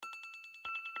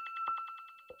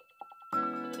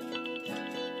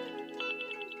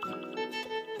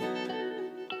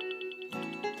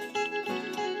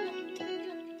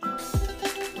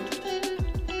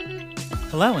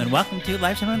Hello and welcome to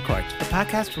Lifetime Uncorked, the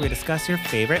podcast where we discuss your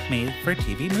favorite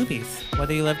made-for-TV movies.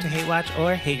 Whether you love to hate watch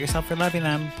or hate yourself for loving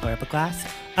them, pour up a glass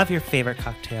of your favorite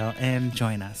cocktail and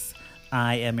join us.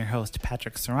 I am your host,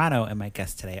 Patrick Serrano, and my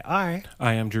guests today are...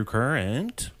 I am Drew Kerr,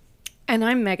 and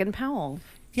I'm Megan Powell.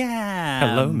 Yeah.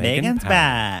 Hello, Megan Megan's Powell.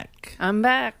 back. I'm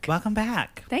back. Welcome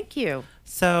back. Thank you.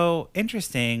 So,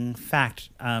 interesting fact,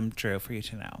 Drew, for you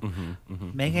to know.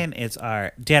 Megan is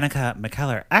our Danica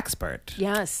McKellar expert.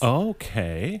 Yes.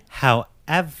 okay.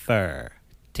 However,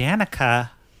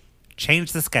 Danica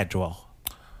changed the schedule.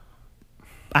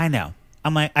 I know.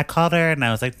 I called her and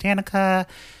I was like, Danica,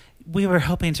 we were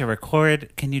hoping to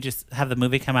record. Can you just have the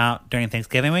movie come out during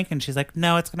Thanksgiving week? And she's like,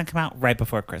 no, it's going to come out right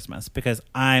before Christmas because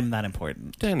I'm that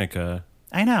important. Danica.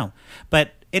 I know.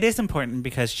 But it is important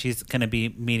because she's going to be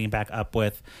meeting back up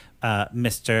with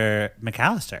Mr.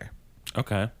 McAllister.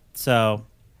 Okay. So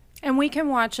And we can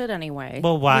watch it anyway.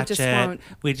 we'll watch we just it.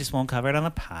 We just won't cover it on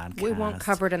the podcast. We won't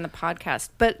cover it in the podcast.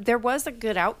 But there was a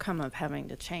good outcome of having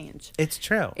to change. It's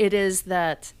true. It is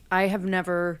that I have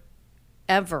never,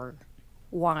 ever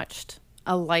watched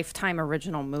a Lifetime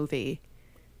original movie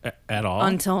At all?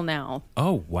 until now.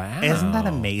 Oh, wow. Isn't that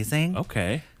amazing?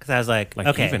 Okay. Because I was like, Like,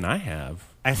 okay. even I have.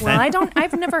 I sent, Well,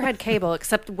 I've never had cable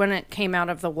except when it came out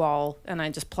of the wall and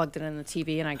I just plugged it in the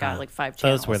TV and I got like 5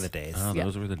 channels. those were the days. Oh, Yeah.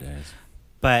 those were the days.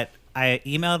 But I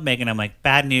emailed Megan. I'm like,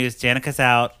 bad news. Danica's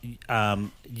out.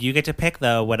 You get to pick,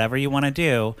 though, whatever you want to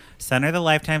do. Send her the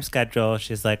Lifetime schedule.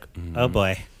 She's like, oh,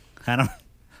 boy.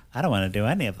 I don't want to do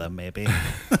any of them, maybe.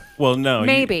 Well, no.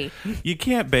 Maybe. You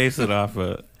can't base it off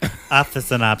of... Off the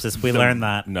synopsis. We learned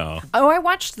that. No. Oh, I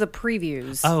watched the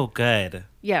previews. Oh, good.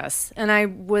 Yes, and I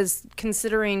was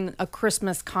considering a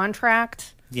Christmas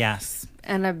contract, Yes.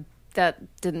 and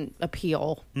that didn't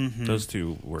appeal. Those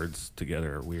two words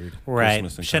together are weird. Right.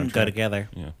 Christmas and Shouldn't go contract. together.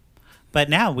 Yeah. But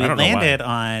now we I don't know landed why.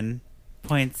 on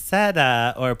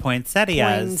poinsettia or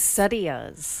poinsettias.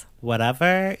 Poinsettias.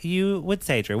 Whatever you would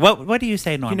say, Drew. What do you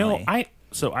say You normally?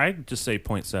 know, I just say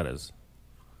poinsettias.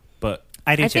 But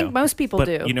I do I too. think most people but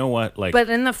do. you know what? Like, But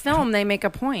in the film, they make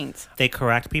a point. They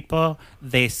correct people.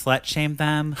 They slut shame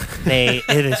them. It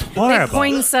is They horrible.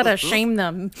 poinsettia shame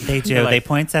them. They do. Like, they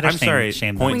poinsettia I'm shame, sorry,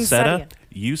 shame them. poinsettia, Poinsettia.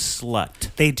 you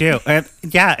slut. They do.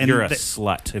 Yeah. And You're a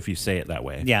slut if you say it that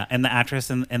way. yeah. And the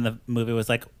actress in the movie was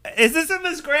like, is this in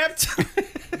the script?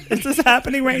 Is this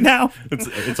happening right now?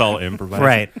 It's all improvised.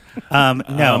 Right.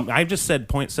 No. I just said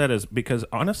poinsettias because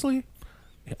honestly,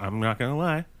 I'm not going to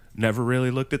lie, never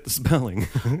really looked at the spelling.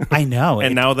 I know.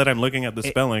 And now that I'm looking at the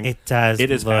spelling, it does It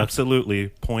is look- absolutely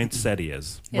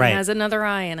poinsettias. It Right. has another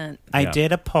eye in it. I Yeah.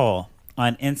 did a poll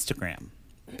on Instagram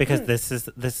because this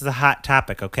is a hot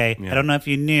topic. Okay, Yeah. I don't know if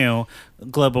you knew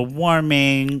global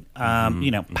warming,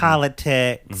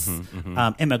 politics,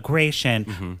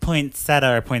 immigration,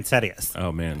 poinsettia or poinsettias,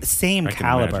 Oh man, same I can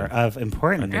caliber imagine. of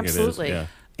importance. I think Absolutely. It is.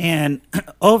 Yeah. And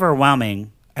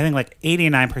overwhelming, I think like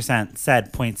 89%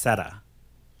 said poinsettia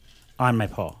on my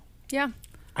poll. Yeah.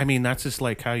 I mean, that's just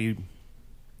like how you.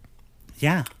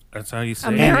 Yeah, That's how you say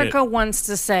America it. wants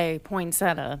to say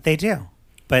poinsettia. they do.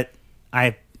 But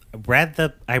I read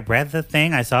the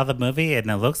thing, I saw the movie, and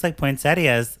it looks like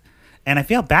poinsettias. And I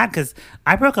feel bad because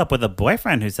I broke up with a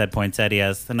boyfriend who said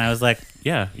poinsettias, and I was like,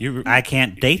 Yeah, you. I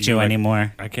can't date you like,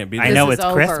 anymore. I can't be. I there. know This is it's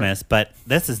over. Christmas, but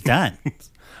this is done.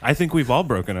 I think we've all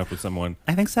broken up with someone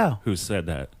I think so. who said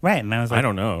that. Right. And I was like, I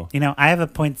don't know. You know, I have a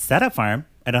poinsettia farm.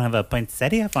 I don't have a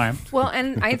poinsettia farm. Well,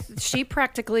 and she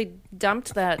practically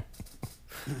dumped that,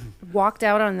 walked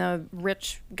out on the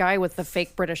rich guy with the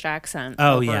fake British accent.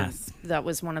 Oh, over- yes. That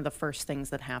was one of the first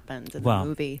things that happened in Well, the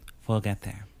movie. We'll get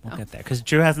there. We'll get there. Because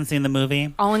Drew hasn't seen the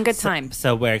movie. All in good time.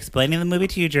 So we're explaining the movie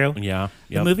to you, Drew. Yeah.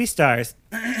 The Yep. movie stars.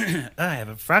 Oh, I have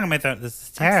a frog in my throat. This is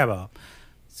terrible.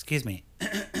 Excuse me.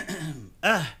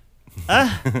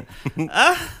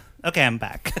 Okay, I'm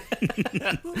back.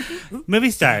 Movie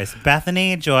stars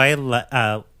Bethany Joy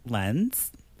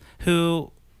Lenz,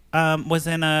 who was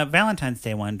in a Valentine's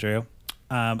Day one, Drew.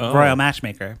 Royal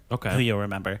Matchmaker. Okay. Who you'll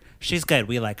remember. She's good.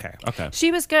 We like her. Okay.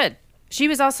 She was good. She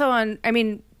was also on, I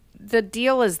mean, the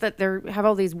deal is that they have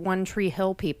all these One Tree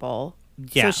Hill people.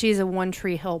 Yeah. So she's a One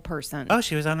Tree Hill person. Oh,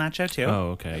 she was on that show too.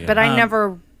 Oh, okay. Yeah. But I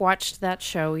never watched that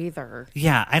show either.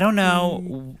 Yeah, I don't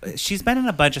know. She's been in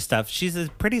a bunch of stuff. She's a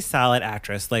pretty solid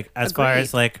actress. Like as far Agreed.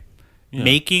 as like Yeah.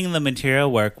 making the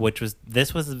material work, which was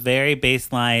very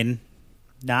baseline,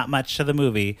 not much to the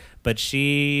movie, but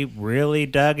she really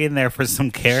dug in there for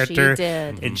some character. She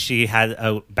did. And she had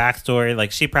a backstory.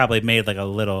 Like she probably made like a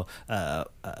little a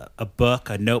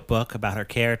notebook about her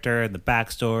character and the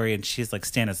backstory. And she's like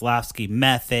Stanislavski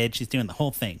method. She's doing the whole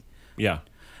thing. Yeah.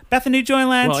 Bethany Joy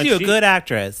Lenz, Well, and you a she- good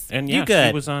actress. And you yeah, good.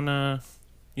 she was on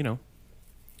you know,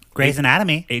 Grey's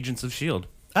Anatomy. Agents of S.H.I.E.L.D.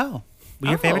 Oh,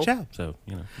 your favorite show. So,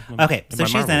 you know. Okay, so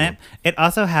she's in it. It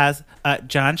also has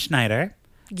John Schneider.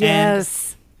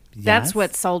 Yes. And- That's Yes.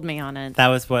 what sold me on it. That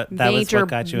was what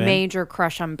got you in. Major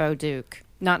crush on Bo Duke.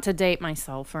 Not to date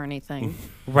myself or anything.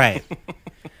 Right.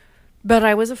 But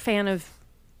I was a fan of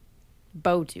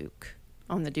Bo Duke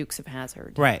on the Dukes of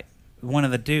Hazzard. Right. One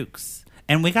of the Dukes.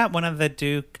 And we got one of the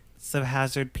Dukes of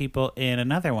Hazzard people in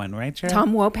another one, right, Cheryl?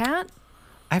 Tom Wopat?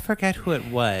 I forget who it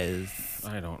was.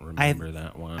 I don't remember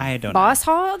that one. I don't Boss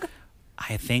know. Hog?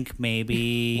 I think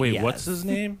maybe. Wait, yes. what's his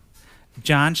name?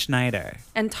 John Schneider.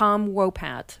 And Tom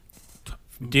Wopat.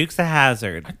 Dukes of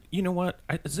Hazzard. You know what?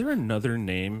 Is there another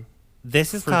name?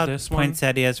 This is For called this one?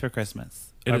 Poinsettias for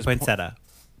Christmas. It or is Poinsettia.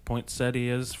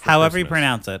 Poinsettias. For However you Christmas.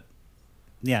 pronounce it.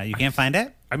 Yeah, you can't find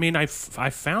it? I mean, I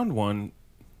found one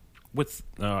with.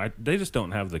 No, they just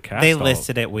don't have the cast. They all-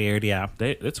 listed it weird, yeah.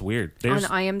 It's weird. On There's,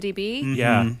 IMDb?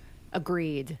 yeah,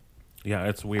 Agreed. yeah,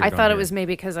 it's weird. I on thought it here. was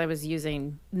maybe because I was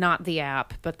using not the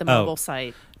app, but the Oh. mobile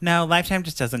site. No, Lifetime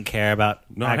just doesn't care about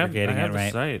No, I have aggregating the it,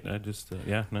 right? site. I just,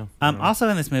 yeah, no. I don't know. Also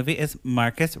in this movie is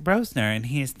Marcus Rosner, and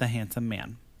he's the handsome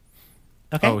man.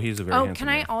 Okay. Oh, he's a very Oh, handsome can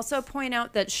I man. also point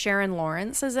out that Sharon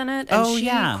Lawrence is in it? And Oh, she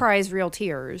yeah. cries real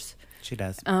tears. She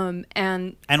does. And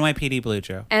NYPD Blue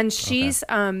Joe.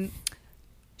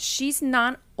 she's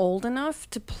not old enough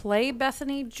to play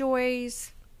Bethany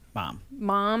Joy's Mom.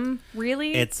 mom,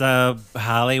 really? It's a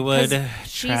Hollywood 'Cause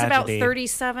she's about tragedy.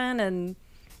 37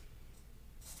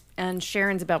 and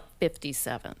Sharon's about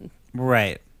 57.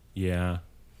 Right. Yeah.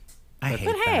 I hate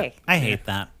But that. hey. I hate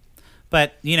that.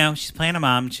 But, you know, she's playing a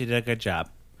mom. She did a good job.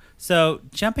 So,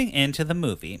 jumping into the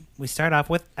movie, we start off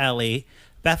with Ellie.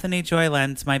 Bethany Joy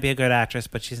Lenz might be a good actress,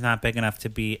 but she's not big enough to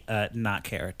be a not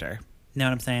character. Know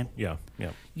what I'm saying? Yeah.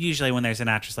 Yeah. Usually when there's an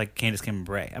actress like Candace Cameron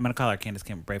Bure, I'm going to call her Candace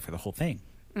Cameron Bure for the whole thing.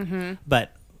 Mm-hmm.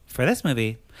 But for this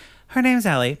movie, her name's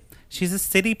Ellie. She's a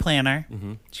city planner.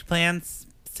 Mm-hmm. She plans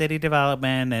city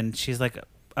development, and she's like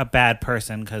a bad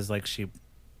person because like she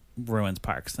ruins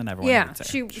parks and everyone Yeah,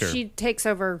 hates her. she takes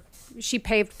over. She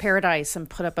paved paradise and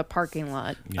put up a parking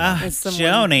lot. Ah, As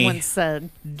someone Joni. once said.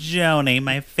 Joni,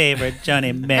 my favorite,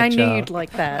 Joni Mitchell. I knew you'd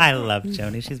like that. I love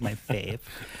Joni. She's my fave.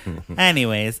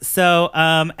 Anyways, so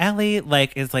Ellie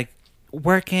is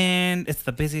working. It's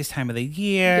the busiest time of the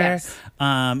year. Yes.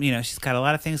 You know, she's got a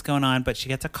lot of things going on, but she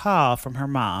gets a call from her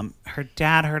mom. Her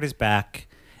dad hurt his back,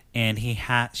 and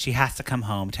she has to come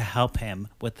home to help him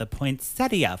with the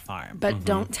poinsettia farm. But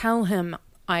don't tell him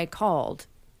I called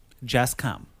Just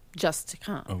come. just to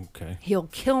come. Okay. He'll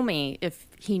kill me if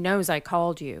he knows I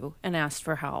called you and asked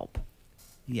for help.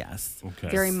 Yes. Okay.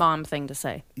 Very mom thing to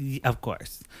say. Of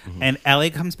course. And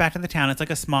Ellie comes back to the town. It's like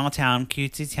a small town,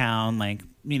 cutesy town. Like,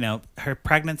 you know, her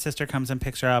pregnant sister comes and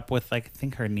picks her up with, like, I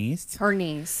think her niece. Her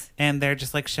niece. And they're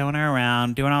just, like, showing her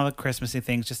around, doing all the Christmassy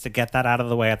things just to get that out of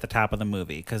the way at the top of the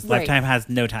movie. Because Right. Lifetime has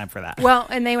no time for that. Well,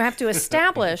 and they have to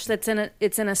establish it's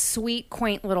in a sweet,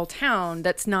 quaint little town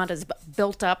that's not as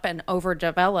built up and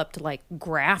overdeveloped like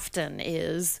Grafton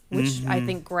is, which I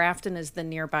think Grafton is the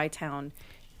nearby town.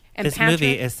 And This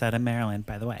movie is set in Maryland,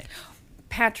 by the way.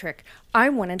 Patrick, I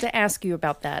wanted to ask you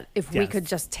about that if we Yes. could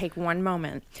just take one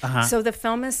moment. Uh-huh. So the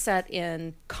film is set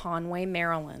in Conway,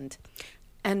 Maryland.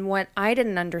 And what I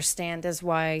didn't understand is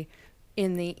why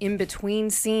in the in-between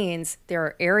scenes there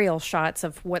are aerial shots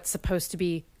of what's supposed to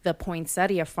be the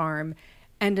poinsettia farm,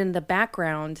 and in the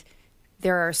background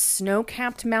there are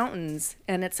snow-capped mountains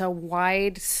and it's a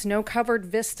wide snow-covered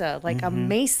vista like a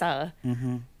mesa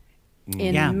in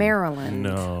Yeah. Maryland.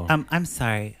 No. I'm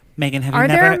sorry. Megan, have Are you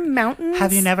never... there mountains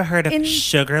Have you never heard of in-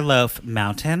 Sugarloaf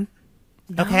Mountain?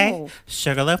 Okay? No.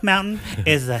 Sugarloaf Mountain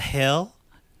is a hill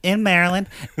in Maryland,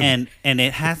 and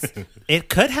it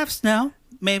could have snow,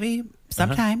 maybe,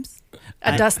 sometimes.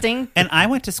 A dusting? And I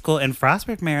went to school in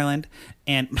Frostburg, Maryland,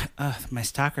 and my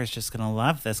stalker is just going to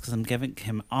love this because I'm giving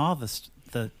him all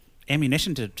the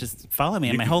ammunition to just follow me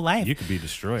in my whole life. You could be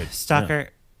destroyed. Stalker,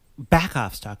 back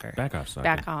off, Stalker. Yeah. Back off, Stalker.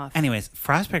 Back off. Anyways,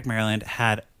 Frostburg, Maryland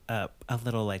had a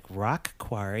little like rock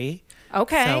quarry.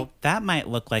 Okay. So that might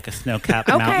look like a snow-capped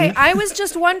Okay, mountain. I was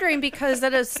just wondering because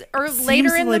that is later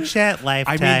Seems in the legit I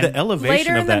Lifetime. mean, the elevation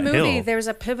later of in the that movie, hill. there's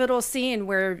a pivotal scene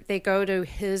where they go to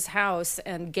his house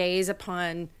and gaze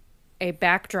upon a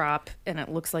backdrop, and it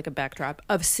looks like a backdrop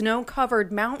of snow-covered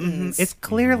mountains. It's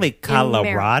clearly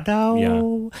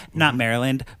Colorado, Yeah. not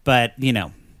Maryland, but you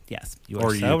know, yes, you are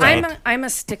Or so Utah. right. I'm a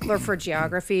stickler for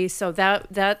geography, so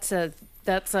that's a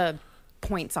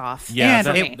points off. Yeah, for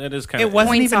And me. that is kind It of. wasn't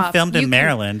Points even off. filmed You in can-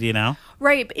 Maryland, you know.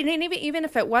 Right, and even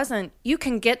if it wasn't, you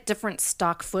can get different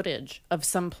stock footage of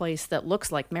some place that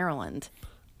looks like Maryland.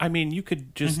 I mean, you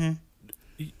could just.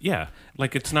 Yeah,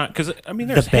 like it's not because I mean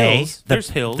there's the bay, hills. There's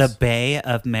hills. The Bay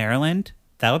of Maryland.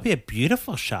 That would be a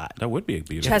beautiful shot. That would be a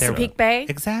beautiful. Chesapeake Bay.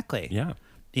 Exactly. Yeah.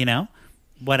 You know,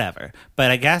 whatever.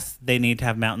 But I guess they need to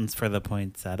have mountains for the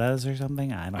poinsettias or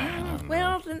something. I don't know.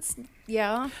 Well,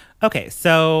 yeah. Okay,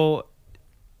 so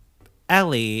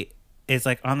Ellie is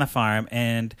like on the farm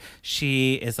and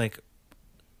she is like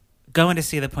going to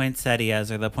see the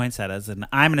poinsettias or the poinsettias, and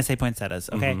I'm going to say poinsettias.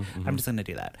 Okay, I'm just going to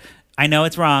do that. I know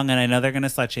it's wrong, and I know they're going to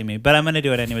slut shame me, but I'm going to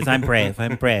do it anyways. I'm brave.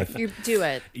 I'm brave. You do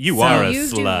it. You are a you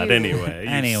do slut you. anyway. You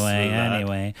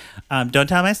Anyway. slut. Don't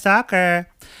tell my stalker.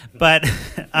 But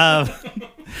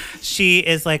she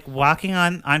is like walking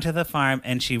onto the farm,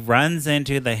 and she runs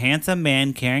into the handsome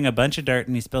man carrying a bunch of dirt,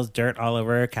 and he spills dirt all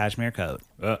over her cashmere coat.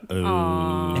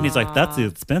 Uh-oh. And he's like, "That's the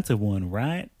expensive one,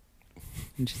 right?"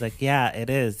 And she's like, "Yeah, it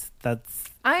is. That's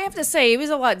I have to say, he was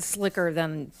a lot slicker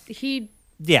than he.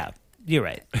 yeah. You're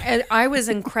right." And I was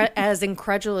as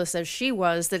incredulous as she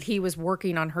was that he was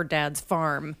working on her dad's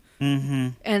farm. Mm-hmm.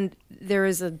 And there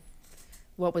is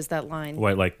what was that line?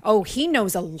 What, like? Oh, he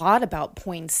knows a lot about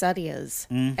poinsettias,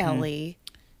 Ellie.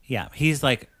 Yeah, he's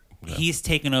like, he's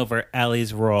taken over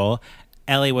Ellie's role.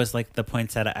 Ellie was like the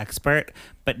poinsettia expert,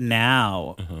 but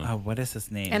now, what is his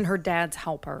name? And her dad's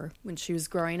helper when she was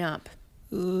growing up.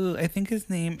 Ooh, I think his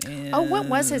name is. Oh, what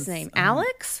was his name?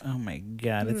 Alex? Oh my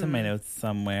God, it's in my notes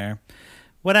somewhere.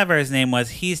 Whatever his name was,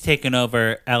 he's taken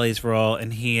over Ellie's role,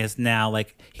 and he is now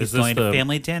like he's Is this going to the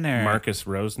family dinner. Marcus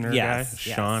Rosner Yes, guy?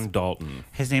 yes. Sean Dalton.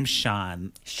 His name's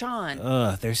Sean. Sean.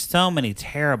 Ugh, there's so many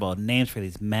terrible names for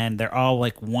these men. They're all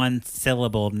like one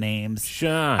syllable names.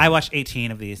 Sean. I watched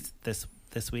 18 of these this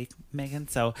week, Megan.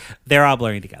 So they're all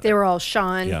blurring together. They were all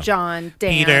Sean, Yeah. John,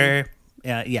 Dan, Peter,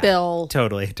 yeah, Bill.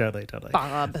 totally.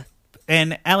 Bob.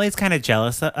 And Ellie's kind of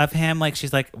jealous of him. Like,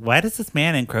 she's like, "Why does this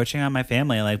man encroaching on my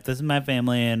family? Like, this is my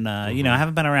family, and you know, I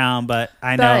haven't been around, but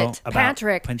I know But about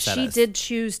Patrick, poinsettias." she did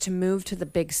choose to move to the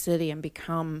big city and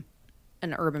become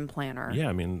an urban planner. Yeah,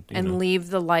 I mean, you and know.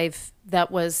 leave the life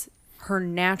that was her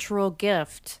natural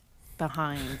gift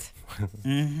behind.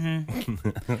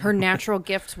 Her natural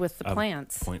gift with the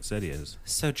plants. Poinsettias.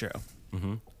 So true.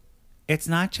 It's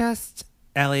not just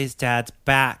Ellie's dad's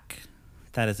back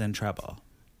that is in trouble.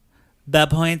 The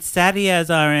poinsettias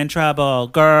are in trouble,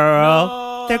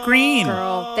 girl. They're green.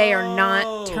 Girl, they are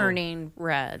not turning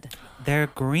red. They're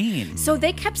green. So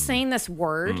they kept saying this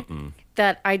word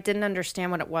that I didn't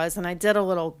understand what it was, and I did a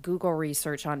little Google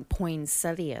research on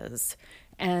poinsettias,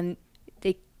 and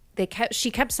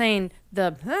she kept saying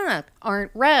the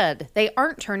aren't red. They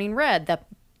aren't turning red. The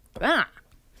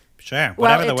Sure. well,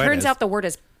 Whatever the it word turns is. out the word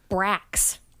is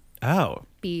bracts. Oh.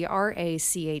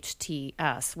 BRACHTS,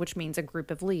 which means a group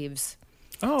of leaves.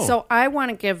 Oh. So I want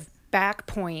to give back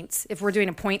points if we're doing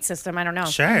a point system. I don't know.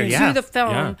 Sure, to yeah. the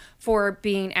film Yeah. for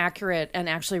being accurate and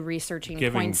actually researching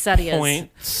Giving poinsettias.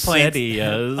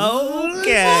 poinsettias. Okay. Oh,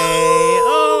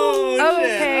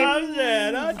 Okay. I'll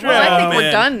Well, I think Oh, we're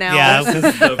man. done now. Yeah.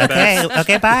 This is the best.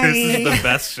 Okay, bye. This is the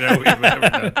best show we've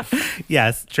ever done.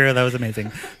 Yes, true. That was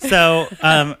amazing. So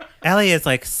Ellie is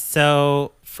like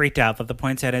so freaked out that the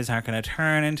poinsettias aren't going to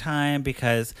turn in time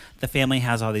because the family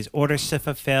has all these orders to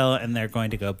fulfill and they're going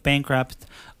to go bankrupt.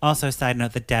 Also, side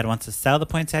note, the dad wants to sell the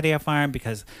poinsettia farm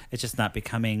because it's just not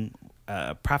becoming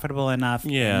profitable enough.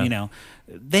 Yeah. And, you know,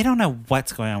 they don't know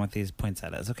what's going on with these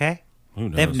poinsettias, okay? Who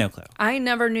knows? They have no clue. I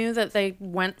never knew that they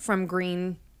went from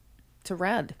green to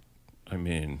red. I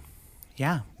mean,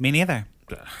 Yeah, me neither.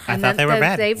 I And thought they were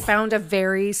red. They found a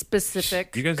very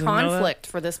specific You guys didn't know that? conflict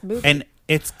for this movie. And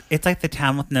it's like the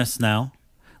town with no snow.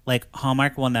 Like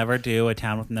Hallmark will never do a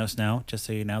town with no snow. Just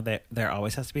so you know, there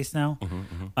always has to be snow,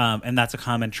 and that's a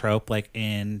common trope. Like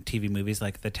in TV movies,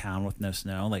 like the town with no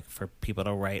snow. Like for people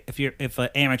to write, if an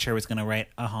amateur was going to write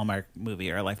a Hallmark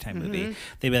movie or a Lifetime movie,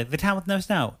 they'd be like the town with no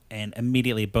snow, and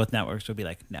immediately both networks would be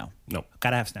like, no,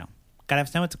 gotta have snow, gotta have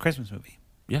snow. It's a Christmas movie.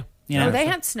 yeah. You know, oh, they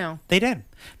had snow. They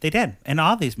did. In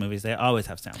all these movies, they always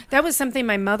have snow. That was something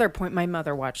my mother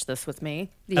watched this with me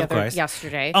Of course.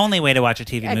 yesterday. Only way to watch a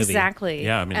TV movie. Exactly.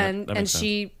 Yeah, I mean, and that makes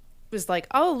she was like,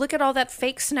 "Oh, look at all that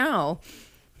fake snow."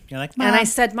 You're like, Mom, And I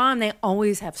said, "Mom, they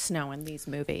always have snow in these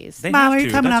movies. They Mom, have are you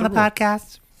to. coming That's on the a rule.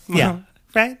 podcast? Yeah.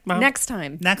 Right? Next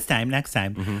time." Next time.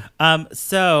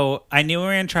 So I knew we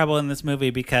were in trouble in this movie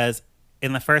because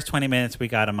in the first 20 minutes we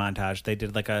got a montage. They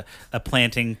did like a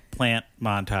planting plant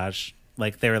montage.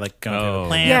 Like they were like going through the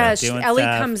plant. Yeah, and doing Ellie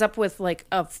stuff. comes up with like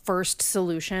a first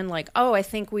solution, like, "Oh, I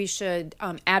think we should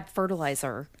add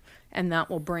fertilizer, and that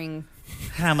will bring."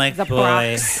 And I'm like, the boy,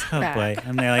 Brock's oh back. boy.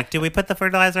 And they're like, do we put the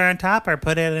fertilizer on top or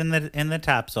put it in the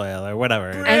topsoil or whatever?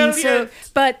 And so,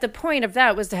 but the point of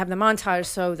that was to have the montage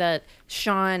so that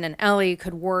Sean and Ellie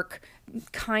could work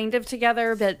kind of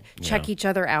together, but check Yeah. each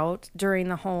other out during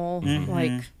the whole Mm-hmm.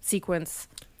 like sequence.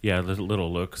 Yeah,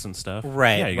 little looks and stuff.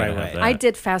 Right, Yeah, you gotta right, have right. that. I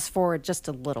did fast forward just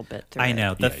a little bit. Through I it.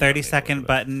 know. The Yeah, you 30-second need a little bit.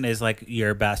 button is like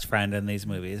your best friend in these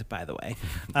movies, by the way.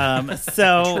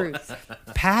 So Truth.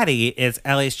 Patty is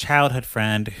Ellie's childhood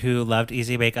friend who loved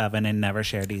Easy Bake Oven and never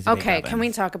shared Easy Bake Oven. Okay, can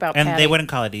we talk about And Patty? they wouldn't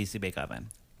call it Easy Bake Oven.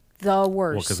 The Well,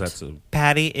 worst. because that's a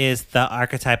Patty is the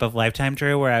archetype of Lifetime,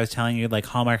 Drew, where I was telling you, like,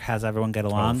 Hallmark has everyone get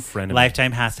along. frenemy.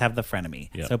 Lifetime has to have the frenemy.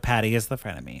 Yeah. So Patty is the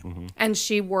frenemy. And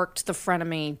she worked the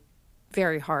frenemy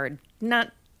very hard.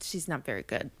 She's not very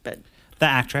good, but The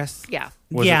actress. yeah.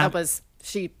 Yeah.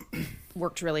 She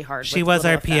worked really hard. She with was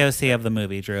our little effects. POC of the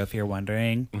movie, Drew, if you're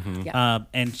wondering. Yeah.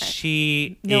 And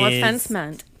she No is... offense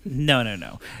meant.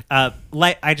 No.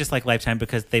 I just like Lifetime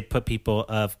because they put people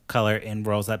of color in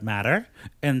roles that matter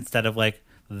instead of like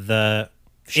the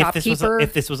Shopkeeper.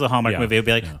 If this was a Hallmark Yeah, movie, it would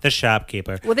be like yeah. the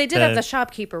shopkeeper. Well, they did have the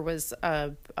shopkeeper was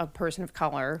a person of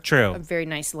color. True. A very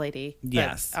nice lady. But,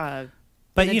 Yes. But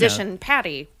But in you know, addition,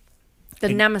 Patty, the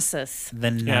nemesis.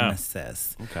 the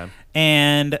nemesis, okay.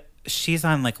 and she's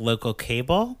on like local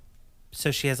cable.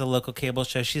 So she has a local cable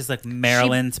show. She's like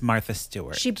Maryland's Martha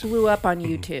Stewart. She blew up on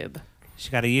YouTube. She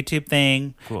got a YouTube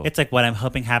thing. Cool. It's like what I'm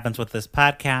hoping happens with this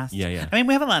podcast. Yeah. I mean,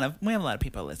 we have a lot of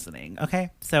people listening. Okay,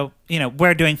 so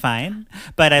we're doing fine,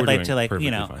 but I'd We're like doing to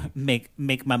perfectly fine.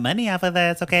 make my money off of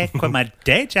this. Okay, quit my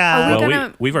day job. Are we Well,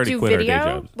 gonna we've already do quit our day video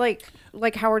jobs.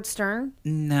 like Howard Stern?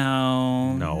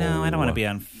 No, I don't want to be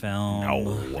on film. I don't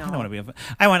want to be on film.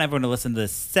 I want everyone to listen to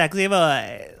this sexy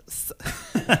voice.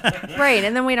 Right,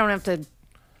 and then we don't have to.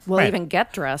 We'll Right. even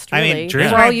get dressed. I Really, mean, Drew's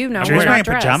for wearing, all you know, Drew's we're wearing not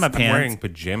dressed. pajama I'm pants, wearing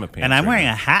pajama pants. and I'm right wearing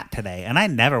now. a hat today, and I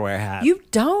never wear a hat. You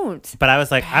don't. But I was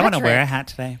like, I want to wear a Patrick. hat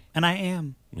today, and I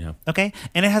am. Yeah. Okay,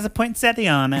 and it has a poinsettia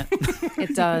on it.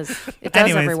 It does. It does,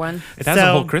 Anyways, everyone. It has a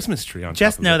So, whole Christmas tree on top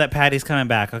Just of know it. that Patty's coming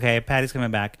back, okay? Patty's coming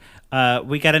back.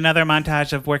 We got another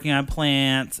montage of working on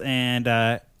plants, and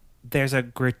there's a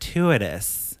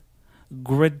gratuitous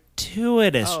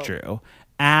Drew,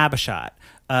 ab shot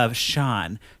of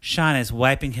Sean. Sean is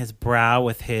wiping his brow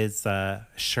with his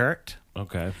shirt.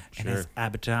 Okay, And sure. his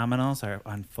abdominals are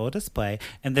on full display.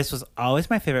 And this was always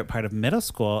my favorite part of middle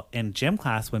school in gym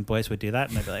class when boys would do that.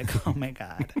 And I'd be like, oh my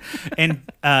God. And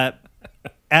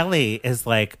Ellie is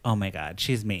like, oh my God,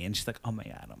 she's me. And she's like, oh my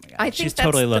God, oh my God. I think she's that's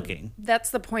totally the- looking. That's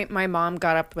the point my mom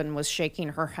got up and was shaking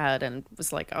her head and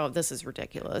was like, "Oh, this is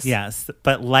ridiculous." Yes.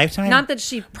 But Lifetime. Not that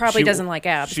she probably She- doesn't like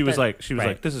abs. She was but- like,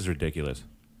 Right. this is ridiculous.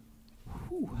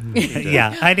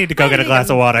 yeah, I need to go get a glass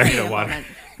of water.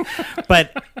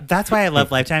 But that's why I love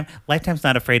Lifetime. Lifetime's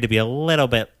not afraid to be a little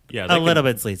bit, Yeah, a little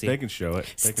bit sleazy. They can show it.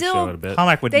 They Still- can show it a bit.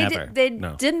 Hallmark would They never.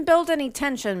 No. didn't build any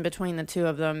tension between the two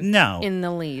of them. No. in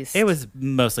the least. It was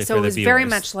mostly So for it the was viewers. very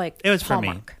much like it was for me.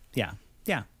 Hallmark. Yeah.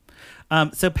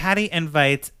 So Patty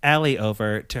invites Ellie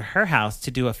over to her house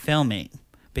to do a filming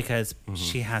because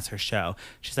she has her show.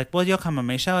 She's like, "Well, you'll come on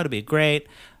my show. It'll be great."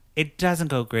 It doesn't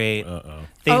go great. Uh-oh.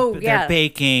 They're yeah.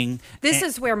 baking. This and-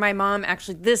 is where my mom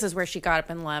actually. This is where she got up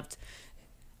and left.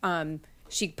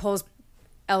 She pulls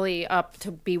Ellie up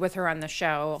to be with her on the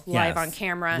show live Yes. on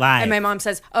camera, Live. and my mom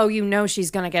says, "Oh,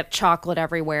 she's gonna get chocolate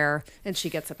everywhere," and she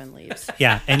gets up and leaves.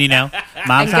 yeah, and mom's And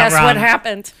not guess wrong. what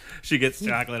happened? She gets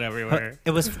chocolate everywhere.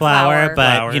 It was flour, Flour.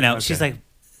 but Flour, okay. she's like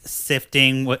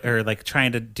sifting or like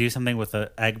trying to do something with an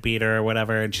egg beater or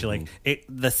whatever, and she like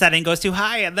the setting goes too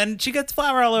high, and then she gets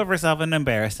flour all over herself and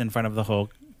embarrassed in front of the whole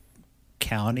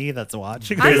county that's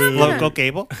watching I'm this not gonna- local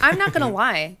cable. I'm not gonna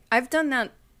lie. I've done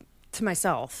that to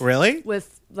myself. Really?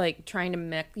 With like trying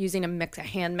to using a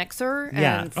hand mixer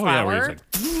Yeah. and Oh, yeah, where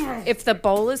flour. he's If the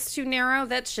bowl is too narrow,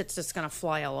 that shit's just gonna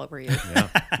fly all over you.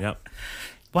 Yeah.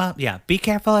 Well, yeah. Be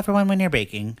careful, everyone, when you're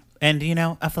baking, and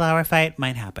a flour fight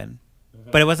might happen,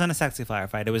 but it wasn't a sexy flour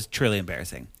fight. It was truly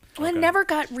embarrassing. Well, it never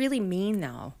got really mean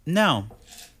though. No,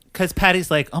 because Patty's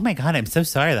like, "Oh my God, I'm so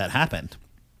sorry that happened."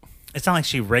 It's not like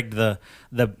she rigged the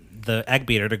egg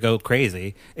beater to go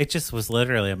crazy. It just was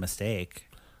literally a mistake.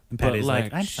 And Patty's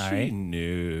like, "I'm sorry." She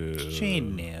knew. She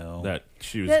knew. that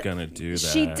she was That- gonna do that.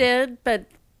 She did, but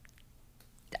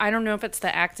I don't know if it's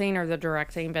the acting or the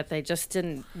directing, but they just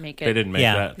didn't make it. They didn't make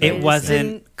Yeah, that. it just wasn't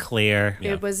didn't- clear.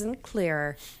 Yeah. It wasn't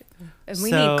clear. And we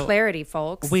So, need clarity,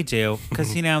 folks. We do,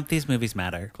 because these movies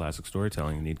matter. Classic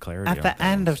storytelling. You need clarity. At on the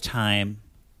end things. of time,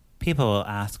 people will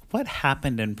ask, "What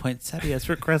happened in Poinsettias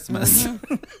for Christmas?"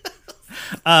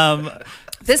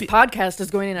 This podcast is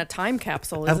going in a time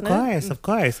capsule, isn't Of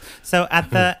course. So at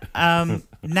the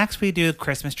next we do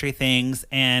Christmas tree things,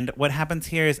 and what happens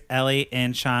here is Ellie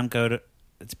and Sean go to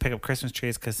pick up Christmas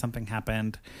trees because something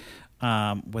happened.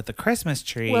 with the Christmas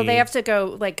tree. Well, they have to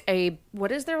go like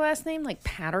what is their last name? Like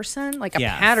Patterson? Like a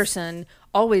Yes. Patterson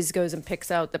always goes and picks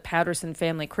out the Patterson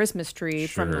family Christmas tree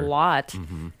from the Sure. lot.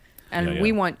 And Yeah, yeah.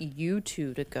 we want you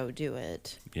two to go do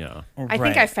it. Yeah. I think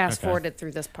Right. I fast forwarded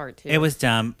through this part too. It was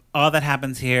dumb. All that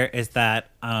happens here is that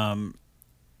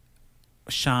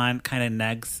Sean kind of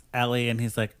negs Ellie and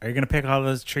he's like, "Are you going to pick all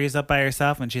those trees up by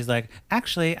yourself?" And she's like,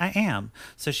 "Actually, I am."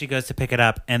 So she goes to pick it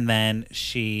up and then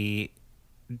she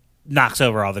knocks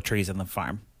over all the trees in the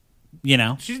farm. You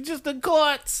know? She's just a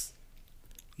klutz.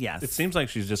 Yes. It seems like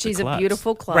she's She's a a klutz.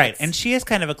 beautiful klutz. Right. And she is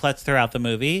kind of a klutz throughout the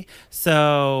movie.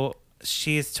 So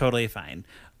she's totally fine.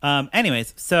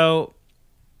 Anyways, so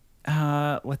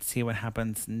let's see what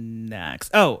happens next.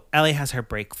 Oh, Ellie has her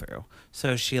breakthrough.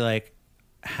 So she like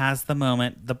has the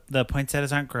moment. The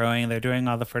poinsettias aren't growing. They're doing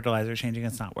all the fertilizer changing.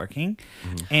 It's not working.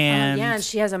 And yeah, and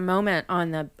she has a moment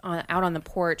out on the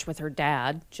porch with her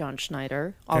dad, John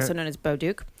Schneider, also They're- known as Bo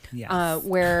Duke, Yes.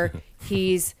 where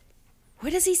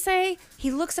what does he say?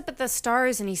 He looks up at the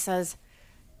stars and he says,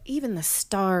 "Even the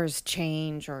stars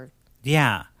change," or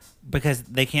yeah, because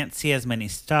they can't see as many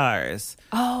stars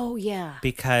oh yeah,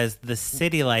 because the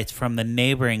city lights from the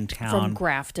neighboring town from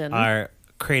Grafton. are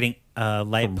creating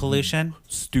light pollution.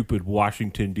 Stupid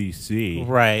Washington, D.C.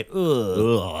 Right.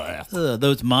 Ugh. Ugh,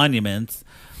 those monuments.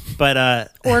 But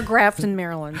or Grafton,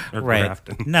 Maryland. Or right.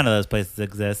 Grafton. None of those places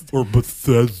exist. Or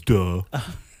Bethesda.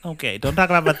 Okay, don't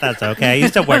talk about Bethesda, okay? I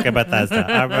used to work at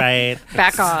Bethesda. All right.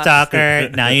 Back off. Stalker.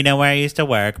 Now you know where I used to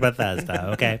work,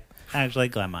 Bethesda, okay? Actually,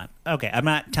 Glenmont. Okay, I'm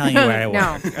not telling you where I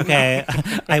No. work. Okay.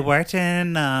 I worked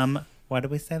in what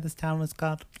did we say this town was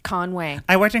called? Conway.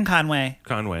 I worked in Conway.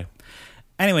 Conway.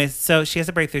 Anyways, so she has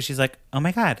a breakthrough. She's like, "Oh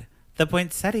my god, the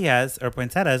poinsettias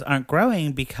aren't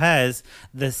growing because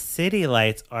the city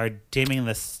lights are dimming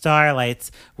the starlights,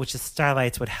 which the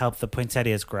starlights would help the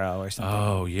poinsettias grow or something."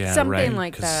 Oh, yeah, Something right.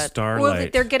 like 'Cause that. Starlight. Well,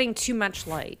 they're getting too much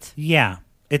light. Yeah,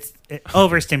 it's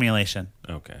overstimulation.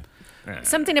 Okay.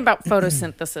 Something about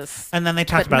photosynthesis. And then they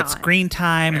talked But about not. screen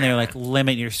time, and they're like,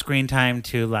 limit your screen time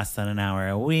to less than an hour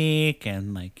a week,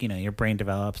 and like, you know, your brain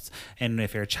develops. And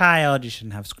if you're a child, you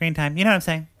shouldn't have screen time. You know what I'm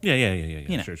saying? Yeah.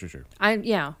 You know.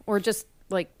 Sure. Or just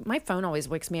like my phone always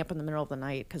wakes me up in the middle of the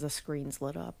night because the screen's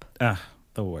lit up. Ugh,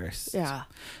 the worst. Yeah.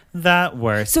 The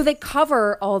worst. So they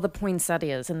cover all the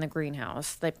poinsettias in the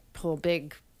greenhouse. They pull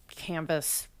big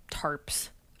canvas tarps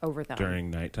over them During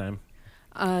nighttime.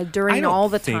 during I don't all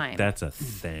the think time. that's a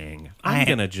thing. I'm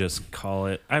gonna just call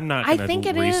it. I'm not. I Gonna think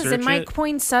it research is. In my it.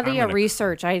 poinsettia I'm gonna-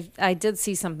 research, I did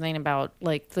see something about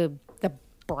like the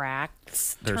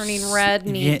bracts They're turning red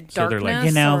Yeah, need so they're darkness like-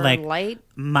 You know, or like- light.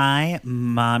 My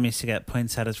mom used to get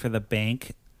poinsettias for the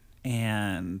bank,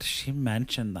 and she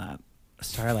mentioned that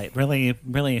starlight really,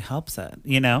 really helps it,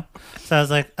 you know? So I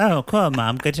was like, oh, cool,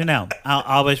 Mom. Good to know. I'll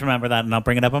always remember that, and I'll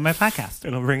bring it up on my podcast.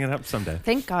 And I'll bring it up someday.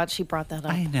 Thank God she brought that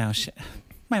up. I know.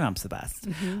 My mom's the best.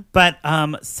 But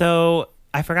so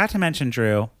I forgot to mention,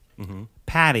 Drew,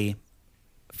 Patty,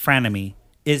 frenemy,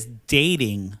 is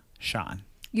dating Sean.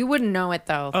 You wouldn't know it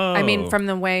though. I mean, Oh, from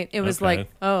the way it was okay. like,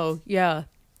 oh yeah,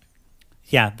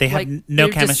 Yeah, they have Like, no they're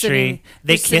just chemistry. sitting-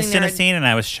 They they're sitting kissed in there a and- scene, and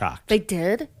I was shocked. they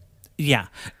did. Yeah.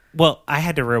 Well, I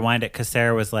had to rewind it because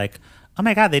Sarah was like, "Oh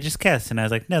my god, they just kissed," and I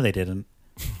was like, "No, they didn't."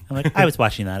 I'm like, I was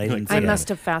watching that. I didn't see I it. must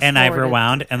have fast And I forwarded.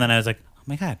 rewound, and then I was like, "Oh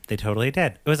my god, they totally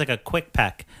did." It was like a quick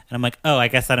peck, and I'm like, "Oh, I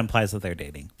guess that implies that they're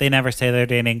dating." They never say they're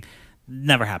dating.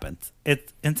 Never happens.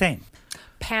 It's insane.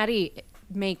 Patty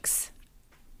makes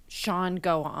Sean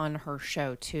go on her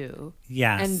show too.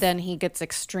 Yes. And then he gets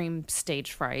extreme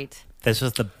stage fright. This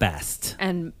was the best.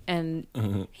 And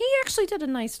he actually did a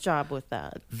nice job with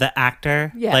that. The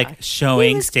actor, Yeah. like He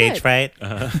showing was stage good. fright,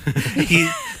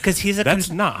 because he's a That's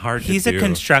not hard to he's a do.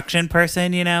 construction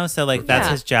person, you know. So like that's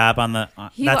Yeah. his job on the.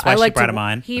 He, that's why I she like brought to, him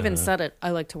on. He even said it. I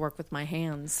like to work with my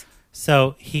hands.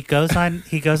 So he goes on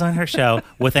her show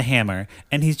with a hammer,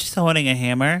 and he's just holding a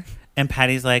hammer. And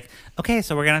Patty's like, "Okay,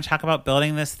 so we're gonna talk about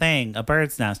building this thing, a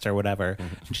bird's nest or whatever."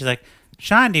 And she's like,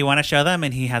 "Sean, do you want to show them?"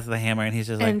 And he has the hammer, and he's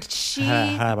just like, And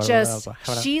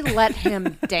she let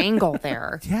him dangle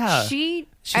there. Yeah. She's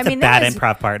She's a bad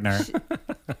improv partner.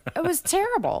 It was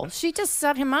terrible. She just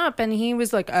set him up, and he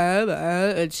was like,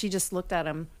 and she just looked at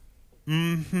him.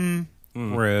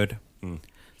 Rude.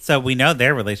 So we know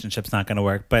their relationship's not going to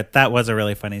work, but that was a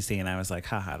really funny scene. I was like,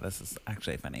 haha, this is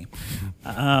actually funny.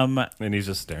 And he's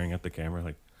just staring at the camera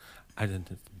like, I didn't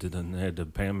have the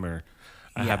hammer.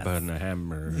 I have a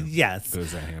hammer. Yes.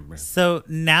 There's a hammer. So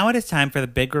now it is time for the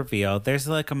big reveal. There's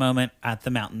like a moment at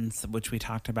the mountains, which we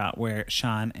talked about, where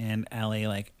Sean and Ellie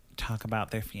like talk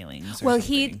about their feelings. Or Well,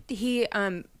 something. he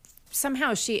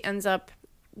somehow she ends up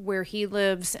where he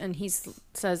lives, and he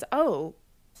says, "Oh,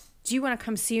 do you want to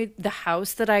come see the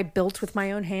house that I built with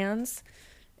my own hands?"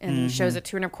 And he shows it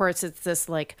to her, and of course it's this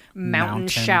like mountain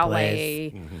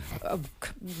chalet of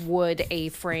wood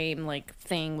A-frame like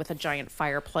thing with a giant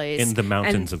fireplace In the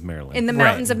mountains of Maryland. In the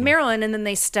mountains of Maryland, and then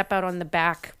they step out on the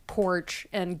back porch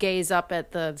and gaze up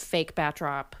at the fake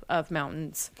backdrop of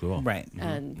mountains. Cool. Right.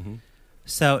 And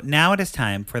So now it is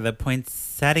time for the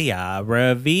poinsettia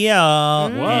reveal.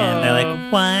 And they're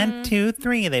like, 1, 2,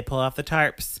 3. They pull off the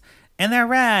tarps. And they're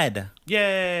red.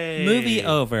 Yay! Movie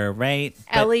over, right?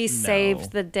 But Ellie no.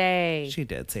 saved the day. She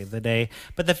did save the day.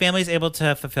 But the family's able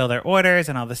to fulfill their orders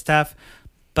and all this stuff.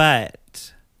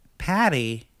 But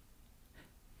Patty,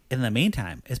 in the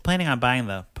meantime, is planning on buying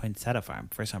the poinsettia farm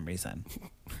for some reason.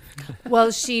 Well,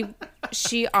 she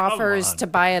offers to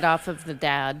buy it off of the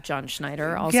dad, John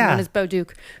Schneider, also known as Bo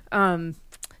Duke,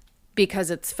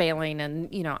 because it's failing.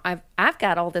 And, you know, I've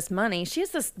got all this money. She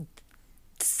has this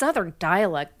Southern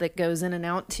dialect that goes in and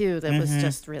out too that was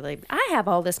just really, I have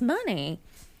all this money.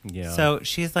 Yeah. So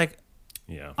she's like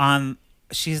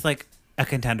she's like a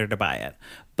contender to buy it.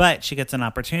 But she gets an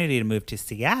opportunity to move to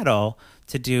Seattle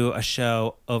to do a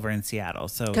show over in Seattle.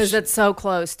 So Because it's so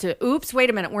close to, oops, wait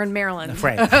a minute, we're in Maryland.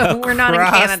 Right. We're not in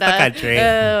Across Canada. the country.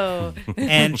 Oh.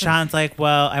 And Sean's like,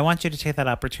 well, I want you to take that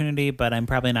opportunity, but I'm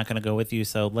probably not going to go with you.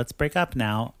 So let's break up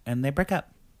now. And they break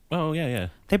up. Oh, yeah.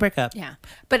 They break up. Yeah.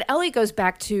 But Ellie goes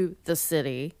back to the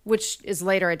city, which is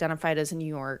later identified as New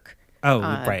York. Oh,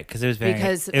 right. Because it was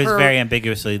because very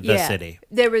ambiguously the city.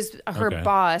 There was her Okay.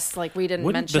 boss, like we didn't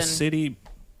Wouldn't mention. the city,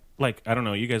 like, I don't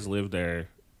know, you guys live there.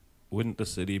 Wouldn't the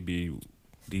city be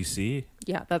D.C.?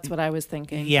 Yeah, that's what I was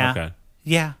thinking. Yeah. Okay.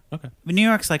 Yeah. Okay. New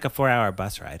York's like a 4-hour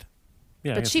bus ride.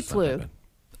 Yeah, I But guess she it's not flew. that bad.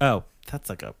 Oh, that's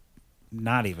like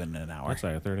not even an hour. That's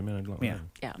like a 30-minute drive. Yeah.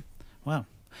 Yeah. Wow.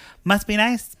 Must be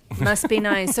nice. Must be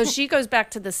nice. So she goes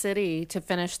back to the city to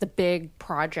finish the big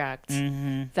project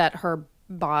that her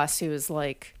boss, who is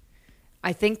like,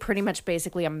 I think pretty much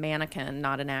basically a mannequin,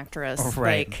 not an actress,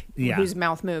 Right. like Yeah. whose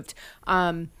mouth moved.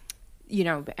 You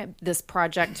know, this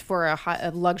project for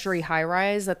a luxury high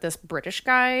rise that this British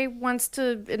guy wants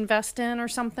to invest in or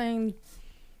something.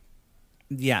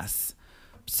 Yes.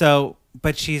 So,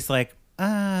 but she's like,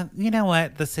 you know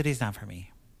what? The city's not for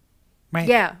me. Right?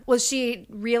 Yeah. Well, she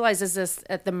realizes this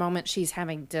at the moment she's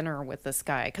having dinner with this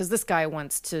guy, because this guy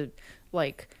wants to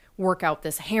like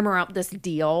hammer out this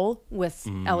deal with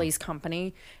Ellie's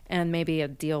company, and maybe a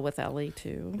deal with Ellie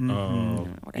too. Oh,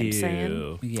 Know what I'm saying?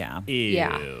 ew. Yeah. Ew.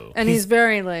 Yeah. And he's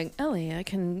very like, Ellie,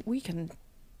 we can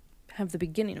have the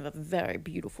beginning of a very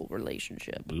beautiful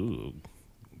relationship. Ooh,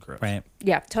 gross. Right.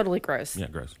 Yeah, totally gross. Yeah,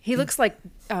 gross. He looks like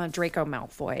Draco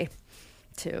Malfoy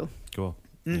too. Cool.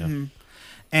 Mm-hmm.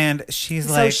 And she's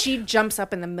So like, she jumps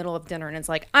up in the middle of dinner and is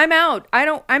like, I'm out.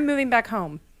 I'm moving back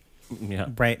home. Yeah.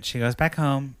 right. She goes back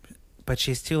home, but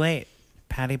she's too late.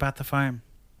 Patty bought the farm,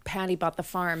 Patty bought the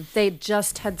farm. They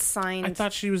just had signed. I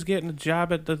thought she was getting a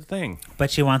job at the thing.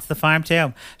 but she wants the farm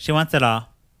too. She wants it all.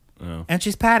 Oh. And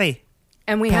she's Patty.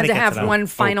 and we Patty had to gets have it all. one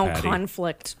final Patty.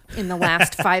 conflict in the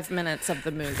last 5 minutes of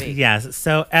the movie. Yes.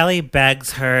 So Ellie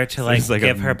begs her to It's like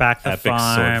give a her back the epic sword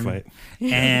farm. fight.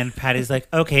 And Patty's like,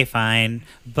 okay, fine.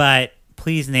 But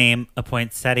please name a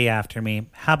poinsettia after me.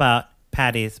 How about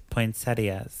Patty's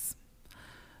poinsettias?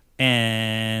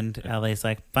 And Ellie's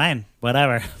like, fine,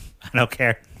 whatever. I don't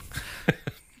care.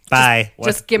 Bye.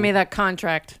 Just give me that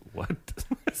contract. What?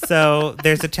 So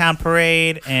there's a town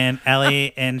parade, and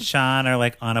Ellie and Sean are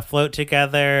like on a float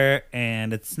together,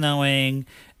 and it's snowing,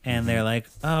 and they're like,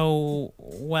 oh,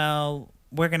 well,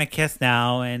 we're going to kiss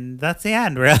now. And that's the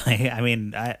end, really. I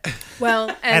mean, Well,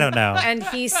 and, I don't know. And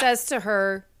he says to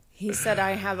her, he said,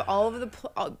 I have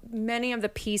many of the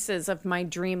pieces of my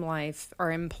dream life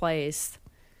are in place.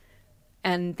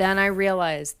 And then I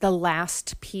realized the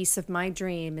last piece of my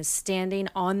dream is standing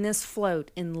on this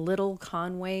float in Little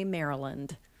Conway,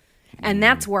 Maryland. And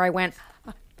that's where I went,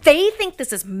 they think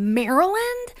this is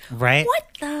Maryland? right? What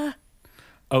the?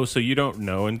 Oh, so you don't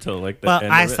know until like the Well,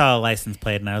 end I of it? saw a license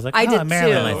plate, and I was like, I oh, did a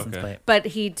Maryland too. license Okay. plate. But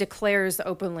he declares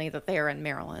openly that they are in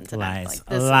Maryland. And I'm Lies. like,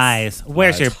 this is- Lies.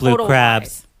 Where's your blue Total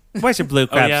crabs? Where's your blue Oh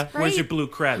crabs? yeah, where's Right? your blue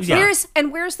crabs? Yeah.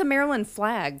 Where's the Maryland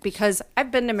flag? Because I've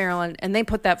been to Maryland and they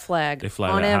put that flag They fly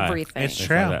on that high. everything. It's They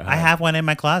true. fly that I high. have one in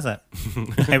my closet.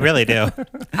 I really do.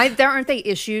 Aren't they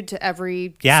issued to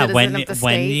every Yeah, citizen when of the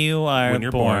when state? you are When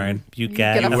you're born, born, you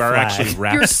get get a a You are flag. actually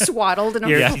wrapped. You're swaddled in a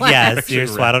You're- flag. yes, you're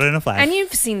Actually swaddled in a flag. And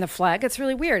you've seen the flag. It's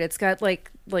really weird. It's got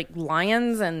like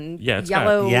lions and Yeah, it's got-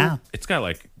 yellow. Yeah. It's got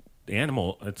like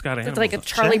animal. It's got animals. It's like a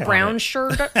Charlie on Brown it.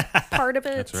 shirt part of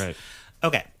it. That's right.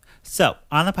 Okay, so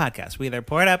on the podcast, we either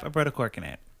pour it up or put a cork in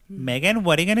it. Megan,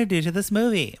 what are you going to do to this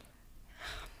movie?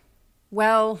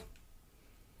 Well,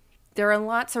 there are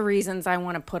lots of reasons I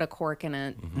want to put a cork in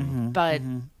it, but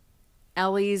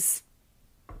Ellie's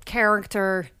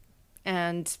character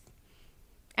and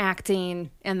acting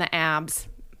and the abs,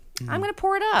 I'm going to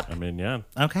pour it up. I mean, yeah,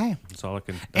 Okay. that's all I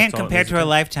can. And compared to a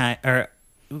Lifetime,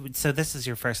 so this is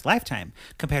your first Lifetime.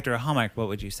 Compared to a Hallmark, what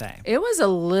would you say? It was a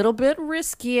little bit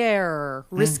riskier.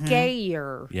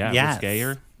 yeah, Yes.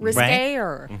 Skayer.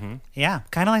 Riskier. Yeah,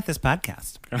 kind of like this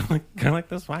podcast. Kind of like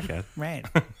this podcast. Right.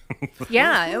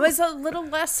 Yeah, it was a little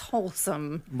less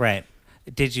wholesome. Right.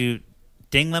 Did you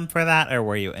ding them for that, or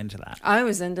were you into that? I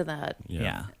was into that.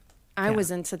 Yeah. I was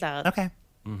into that. Okay.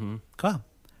 Cool.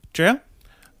 Drew?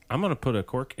 I'm gonna put a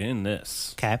cork in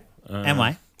this. Okay. And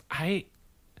why? I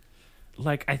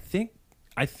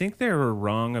think they were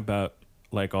wrong about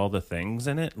like all the things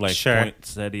in it, like Sure.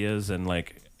 poinsettias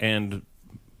and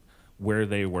where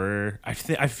they were. I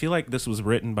feel like this was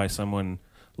written by someone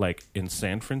like in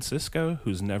San Francisco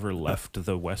who's never left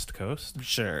the West Coast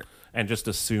Sure. and just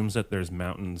assumes that there's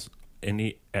mountains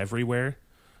everywhere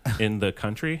in the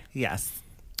country. Yes.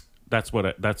 That's what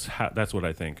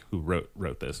I think who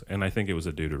wrote this, and I think it was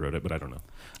a dude who wrote it, but I don't know.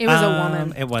 It was a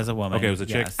woman. It was a woman. Okay, it was a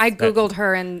chick. Yes. I Googled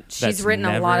her, and she's that's written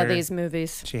a lot of never- these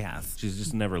movies. She has. She's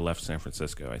just never left San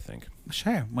Francisco. I think.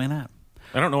 Sure. Why not?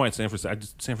 I don't know why it's San Francisco.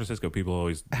 San Francisco people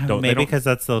always don't. Maybe because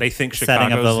that's the they think setting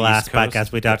of Chicago's the the last East Coast.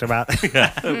 podcast we talked about.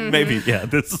 Maybe yeah.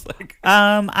 This is like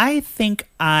I think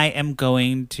I am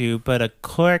going to put a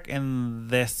cork in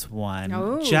this one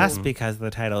Oh. just because the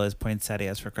title is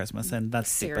Poinsettias for Christmas, and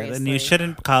that's stupid. And you Seriously.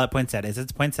 shouldn't call it poinsettias;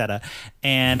 it's poinsettia.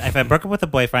 And if I broke up with a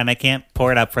boyfriend, I can't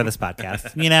pour it up for this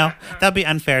podcast. You know, that'd be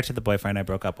unfair to the boyfriend I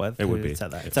broke up with. It would who be.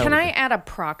 said that. It So Can I add a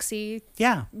proxy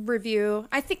Yeah. review?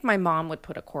 I think my mom would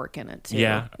put a cork in it too.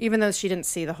 Yeah. Even though she didn't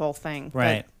see the whole thing. But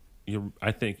Right.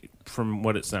 I think from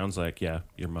what it sounds like, yeah,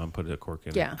 your mom put a cork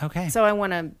in. yeah. it. Okay. So I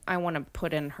want to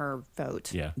put in her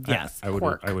vote. Yeah. Yes. I would.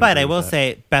 Cork. I would But agree I with will that.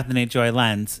 say, Bethany Joy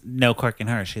Lenz, no cork in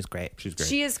her. She's great. she's great.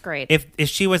 She is great. If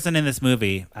she wasn't in this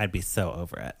movie, I'd be so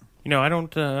over it. You know, I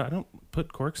don't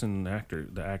put corks in the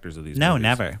actors of these. No, movies.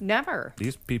 never. Never.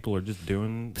 These people are just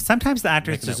doing Sometimes the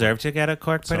actors Making it deserve to get a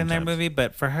cork put in their Sometimes. movie,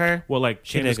 but for her, well, like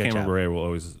She did a Candace good Cameron job. Bure will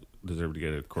always deserve to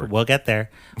get a cork. we'll get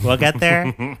there. We'll get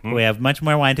there. We have much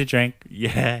more wine to drink.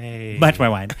 Yay! Much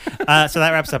more wine. So that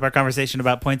wraps up our conversation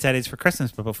about poinsettias for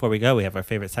Christmas. But before we go, we have our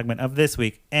favorite segment of this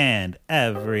week and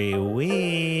every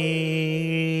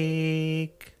week.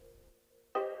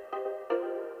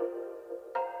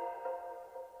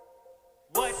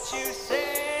 What you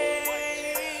say?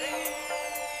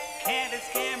 Candace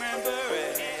Cameron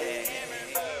Bure.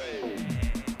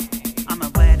 On my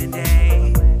wedding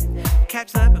day,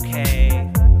 catch the bouquet.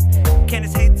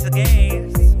 Candace hates the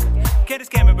gays. Candace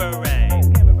Cameron Bure.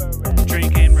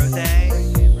 Drinking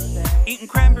rosé, eating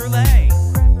creme brulee.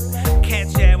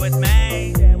 Can't share with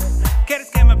me. Candace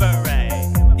Cameron Bure.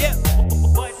 Yeah.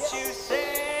 What you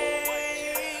say?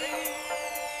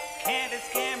 Candace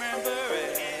Cameron Bure.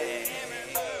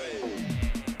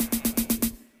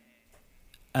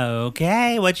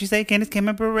 Okay, what'd you say? Candace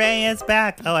Cameron Bure is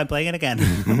back. Oh, I'm playing it again.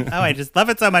 Oh, I just love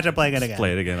it so much. I'm playing it again.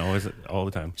 Play it again, all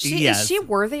the time. Yes. Is she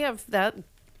worthy of that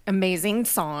amazing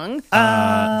song?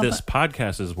 This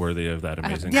podcast is worthy of that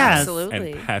amazing. yes. song.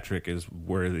 Absolutely. And Patrick is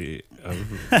worthy of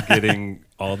getting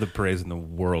all the praise in the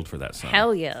world for that song.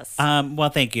 Hell yes. Well,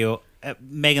 thank you.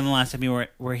 Megan, the last time you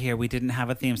were here, we didn't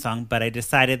have a theme song, but I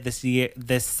decided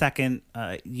this second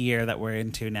year that we're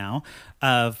into now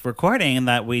of recording,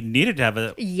 that we needed to have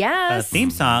a yes.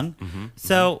 theme song.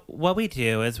 So what we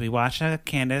do is we watch a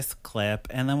Candace clip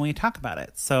and then we talk about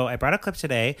it. So I brought a clip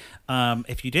today.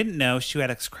 If you didn't know,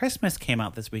 Shuetta's Christmas came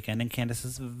out this weekend and Candace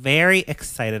is very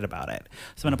excited about it.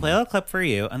 So I'm going to play a little clip for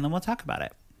you and then we'll talk about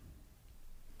it.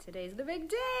 Today's the big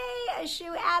day. A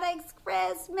Shoe Addicts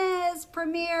Christmas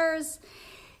premieres.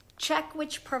 Check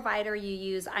which provider you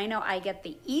use. I know I get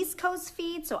the East Coast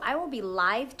feed, so I will be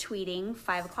live tweeting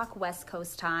 5 o'clock West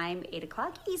Coast time, 8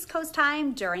 o'clock East Coast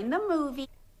time during the movie.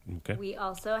 Okay. We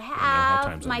also how time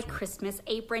have zones my work. Christmas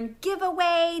apron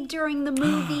giveaway during the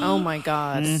movie. Oh my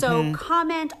God. So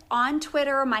comment on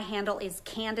Twitter. My handle is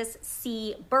Candace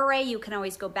C. Bure. You can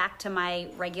always go back to my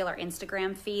regular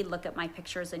Instagram feed, look at my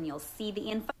pictures, and you'll see the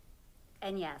info.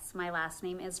 And yes, my last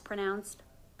name is pronounced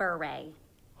Bure,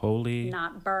 Holy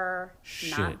not Burr,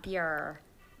 Shit. not Bure.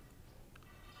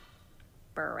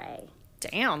 Bure.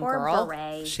 Damn, Or girl.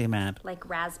 beret. She mad. Like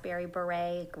raspberry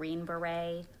beret, green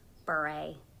beret,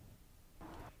 beret.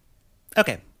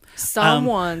 Okay.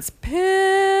 Someone's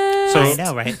pissed. So- I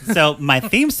know, right? So my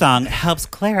theme song helps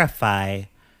clarify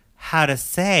how to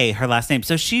say her last name.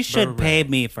 So she should Beret. pay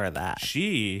me for that.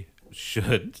 She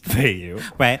should pay you.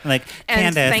 Right? Like,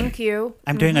 And Candace, thank you.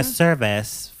 I'm doing a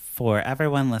service for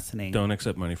everyone listening. Don't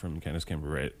accept money from Candace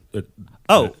Cameron, right?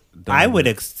 I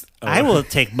will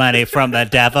take money from the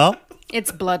devil.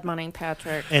 It's blood money,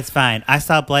 Patrick. It's fine. I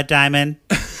saw Blood Diamond,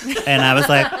 and I was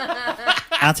like,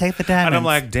 I'll take the diamonds. And I'm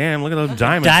like, damn, look at those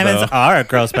diamonds. diamonds though. are a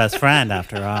girl's best friend,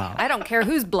 after all. I don't care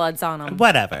whose blood's on them.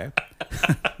 Whatever.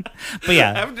 But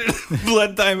yeah. After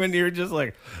Blood Diamond, you're just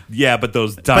like, yeah, but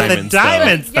those But diamonds. the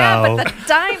diamonds, Yeah, though. but the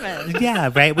diamond. Yeah,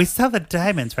 right? We sell the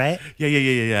diamonds, right? Though.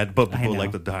 Yeah. But I people know.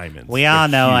 like the diamonds. We all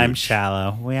They're know I'm huge.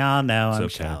 shallow. We all know I'm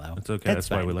okay. shallow. It's okay. That's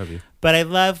why we love you. But I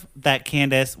love that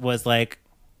Candace was like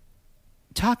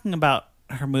talking about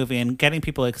her movie and getting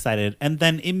people excited and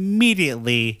then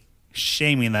immediately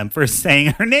shaming them for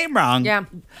saying her name wrong. Yeah.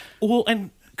 Well,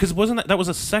 and because wasn't that was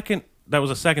a second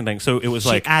thing. So it was She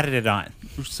like, added it on.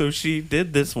 so she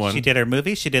did this one. She did her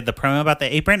movie. She did the promo about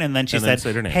the apron, and then she And then said,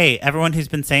 said her name. "Hey, everyone who's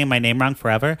been saying my name wrong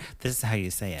forever, this is how you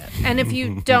say it." And if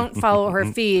you don't follow her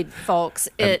feed, folks,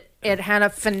 it had a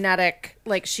phonetic,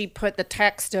 like she put the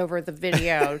text over the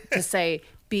video to say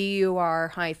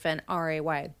BUR-RAY,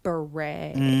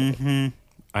 beret.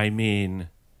 I mean,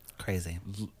 Crazy.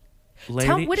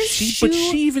 lady, what is but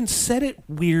shoe- she even said it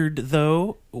weird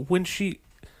though when she.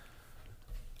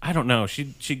 I don't know.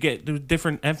 She get there was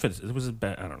different emphasis. It was I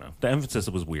don't know. The emphasis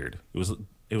was weird.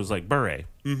 It was like beret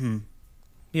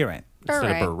You're right. instead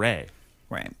Beret. of beret.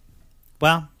 Right.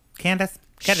 Well, Candace,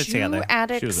 get it Shoe together. She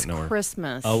Addicts doesn't know her.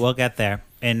 Christmas. Oh, we'll get there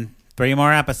in 3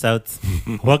 more episodes.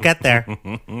 We'll get there.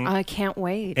 I can't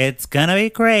wait. It's gonna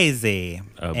be crazy.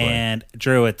 Oh, boy. And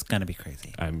Drew, it's gonna be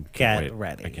crazy. Can't Get wait.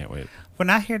 ready. I can't wait. We're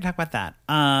not here to talk about that.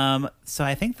 So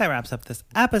I think that wraps up this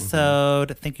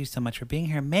episode. Thank you so much for being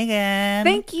here, Megan.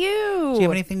 Thank you. Do you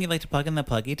have anything you'd like to plug in the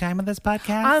pluggy time of this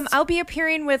podcast? I'll be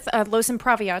appearing with Los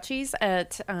Improviachis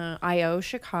at I.O.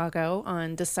 Chicago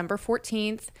on December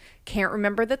 14th. Can't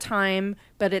remember the time,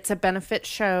 but it's a benefit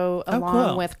show Oh, along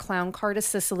cool. with Clown Car to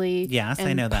Sicily. Yes, I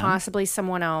and know them. possibly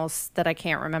someone else that I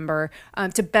can't remember,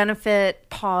 to benefit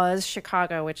Paws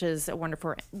Chicago, which is a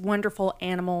wonderful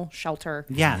animal shelter.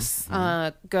 Yes.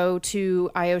 Go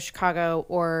to I.O. Chicago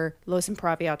or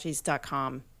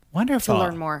losimproviachis.com Wonderful. to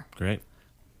learn more. Great.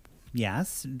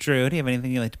 Yes. Drew, do you have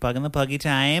anything you'd like to plug in the pluggy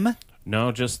time?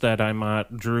 No, just that I'm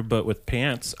Drew But With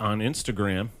Pants on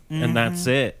Instagram, and that's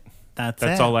it. That's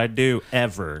That's it. all I do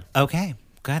ever. Okay.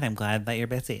 Good. I'm glad that you're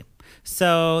busy.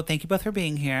 So thank you both for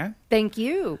being here. Thank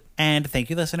you. And thank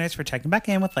you, listeners, for checking back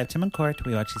in with Lifetime in Court.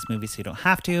 We watch these movies so you don't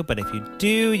have to, but if you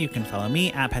do, you can follow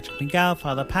me at Patrick Miguel,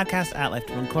 follow the podcast at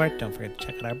Lifetime in Court. Don't forget to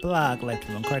check out our blog,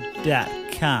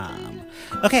 lifetimeincourt.com.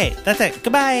 Okay, that's it.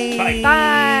 Goodbye.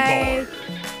 Bye.